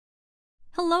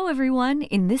Hello everyone!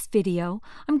 In this video,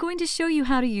 I'm going to show you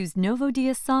how to use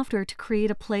NovoDS software to create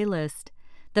a playlist.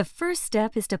 The first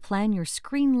step is to plan your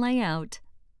screen layout.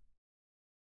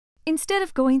 Instead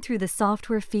of going through the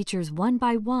software features one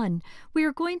by one, we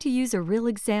are going to use a real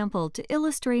example to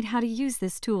illustrate how to use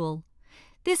this tool.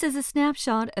 This is a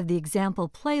snapshot of the example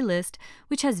playlist,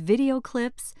 which has video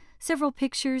clips, several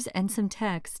pictures, and some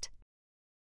text.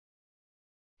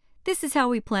 This is how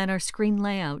we plan our screen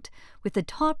layout. With the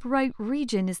top right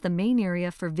region is the main area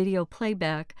for video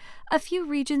playback, a few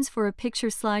regions for a picture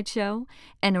slideshow,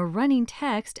 and a running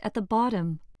text at the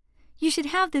bottom. You should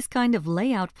have this kind of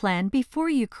layout plan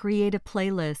before you create a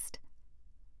playlist.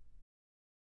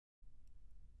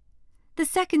 The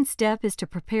second step is to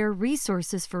prepare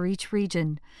resources for each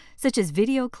region, such as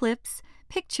video clips,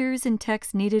 pictures, and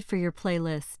text needed for your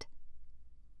playlist.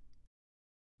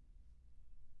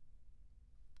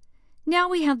 Now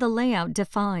we have the layout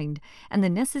defined and the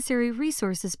necessary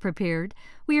resources prepared,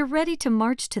 we are ready to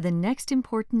march to the next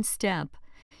important step,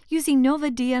 using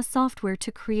NovoDS software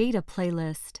to create a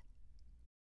playlist.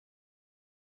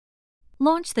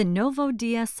 Launch the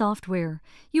NovoDS software.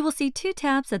 You will see two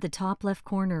tabs at the top left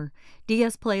corner,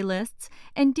 DS Playlists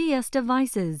and DS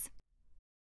Devices.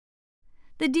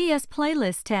 The DS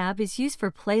Playlist tab is used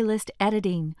for playlist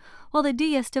editing, while the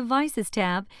DS Devices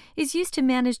tab is used to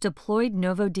manage deployed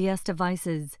NovoDS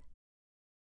devices.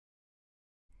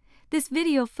 This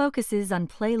video focuses on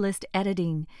playlist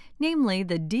editing, namely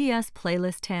the DS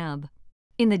Playlist tab.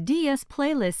 In the DS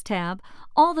Playlist tab,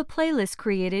 all the playlists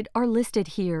created are listed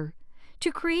here.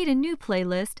 To create a new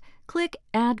playlist, click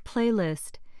Add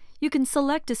Playlist. You can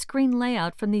select a screen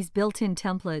layout from these built-in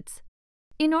templates.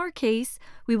 In our case,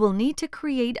 we will need to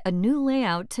create a new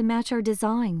layout to match our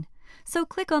design. So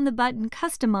click on the button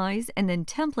Customize and then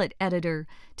Template Editor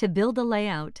to build the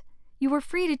layout. You are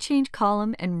free to change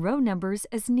column and row numbers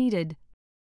as needed.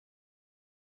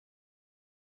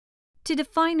 To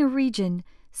define a region,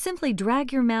 simply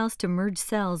drag your mouse to merge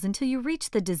cells until you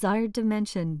reach the desired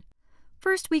dimension.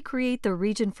 First, we create the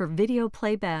region for video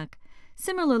playback.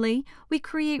 Similarly, we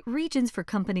create regions for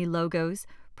company logos,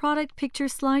 product picture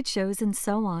slideshows, and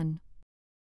so on.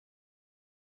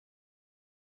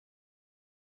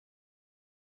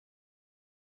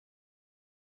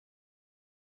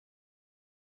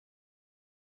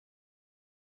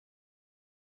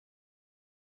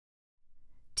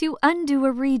 To undo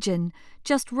a region,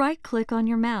 just right-click on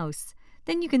your mouse.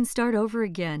 Then you can start over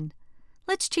again.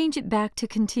 Let's change it back to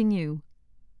Continue.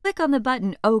 Click on the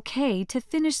button OK to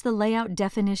finish the layout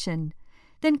definition.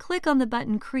 Then click on the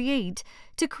button Create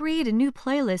to create a new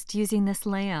playlist using this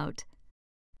layout.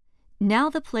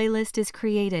 Now the playlist is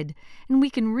created, and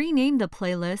we can rename the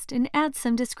playlist and add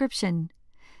some description.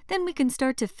 Then we can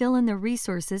start to fill in the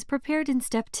resources prepared in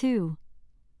Step 2.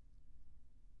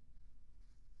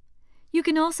 You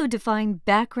can also define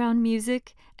background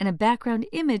music and a background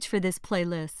image for this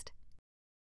playlist.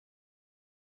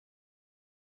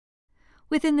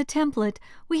 Within the template,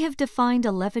 we have defined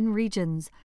 11 regions.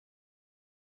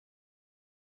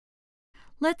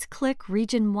 Let's click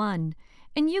Region 1,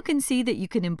 and you can see that you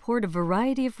can import a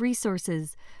variety of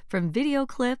resources, from video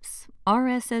clips,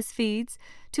 RSS feeds,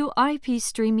 to IP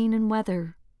streaming and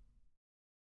weather.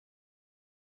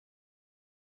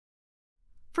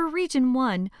 For Region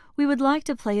 1, we would like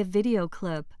to play a video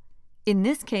clip. In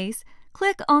this case,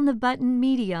 click on the button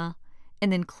Media,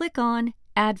 and then click on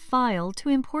Add File to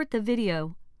import the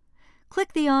video.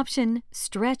 Click the option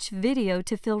Stretch Video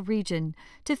to fill region,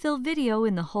 to fill video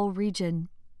in the whole region.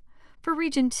 For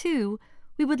Region 2,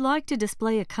 we would like to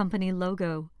display a company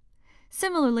logo.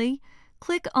 Similarly,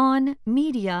 click on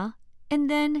Media and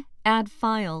then Add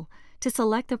File to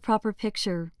select the proper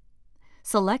picture.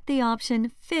 Select the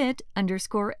option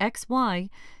Fit_XY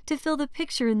to fill the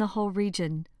picture in the whole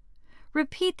region.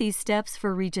 Repeat these steps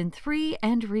for Region 3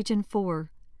 and Region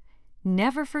 4.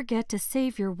 Never forget to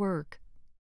save your work.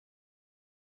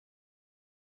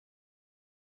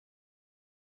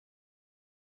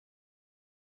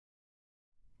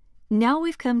 Now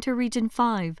we've come to Region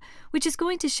 5, which is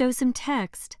going to show some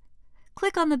text.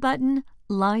 Click on the button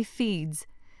Live Feeds.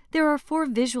 There are 4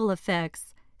 visual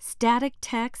effects: static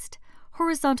text,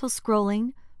 horizontal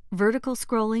scrolling, vertical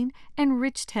scrolling, and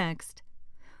rich text.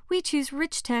 We choose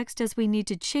rich text as we need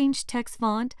to change text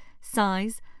font,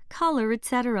 size, color,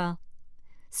 etc.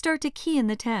 Start to key in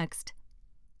the text.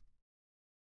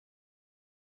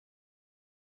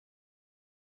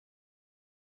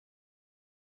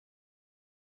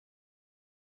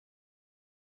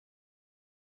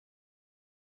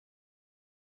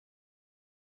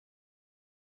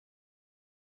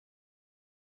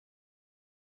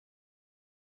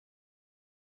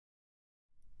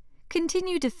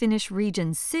 Continue to finish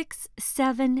regions 6,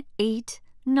 7, 8,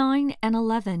 9, and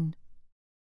 11.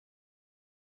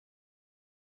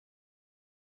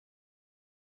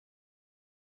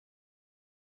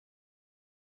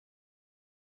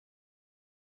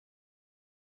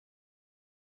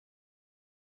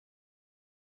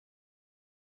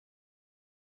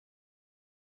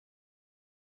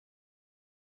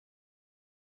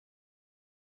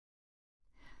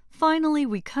 Finally,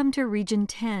 we come to region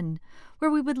 10, where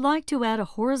we would like to add a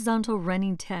horizontal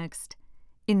running text.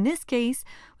 In this case,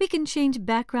 we can change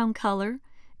background color,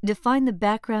 define the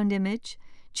background image,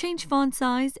 change font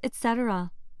size, etc.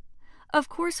 Of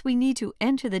course, we need to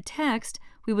enter the text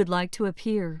we would like to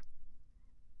appear.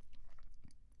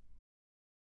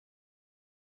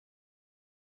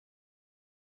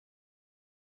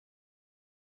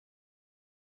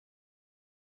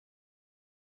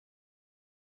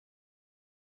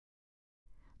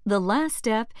 The last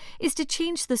step is to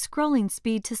change the scrolling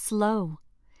speed to slow.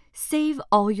 Save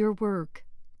all your work.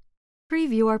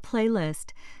 Preview our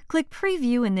playlist. Click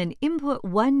Preview and then input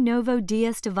one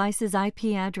NovoDS device's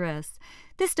IP address.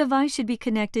 This device should be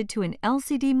connected to an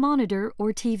LCD monitor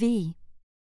or TV.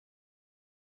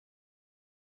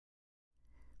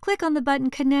 Click on the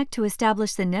button Connect to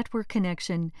establish the network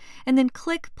connection, and then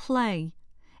click Play.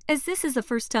 As this is the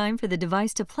first time for the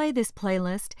device to play this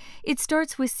playlist, it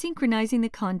starts with synchronizing the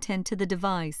content to the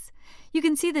device. You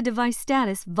can see the device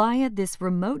status via this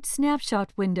remote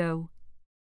snapshot window.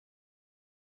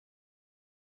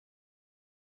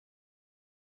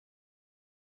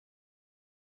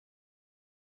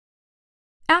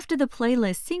 After the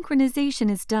playlist synchronization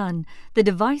is done, the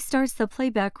device starts the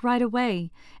playback right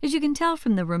away, as you can tell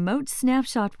from the remote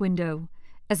snapshot window.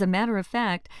 As a matter of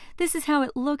fact, this is how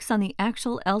it looks on the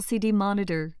actual LCD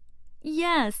monitor.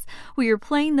 Yes, we are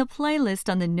playing the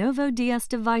playlist on the NovoDS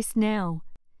device now.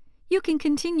 You can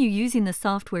continue using the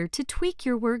software to tweak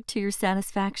your work to your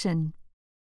satisfaction.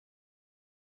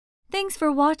 Thanks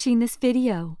for watching this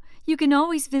video. You can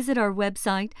always visit our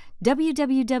website,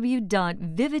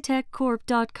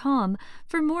 www.vivitekcorp.com,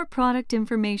 for more product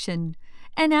information,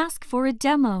 and ask for a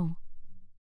demo.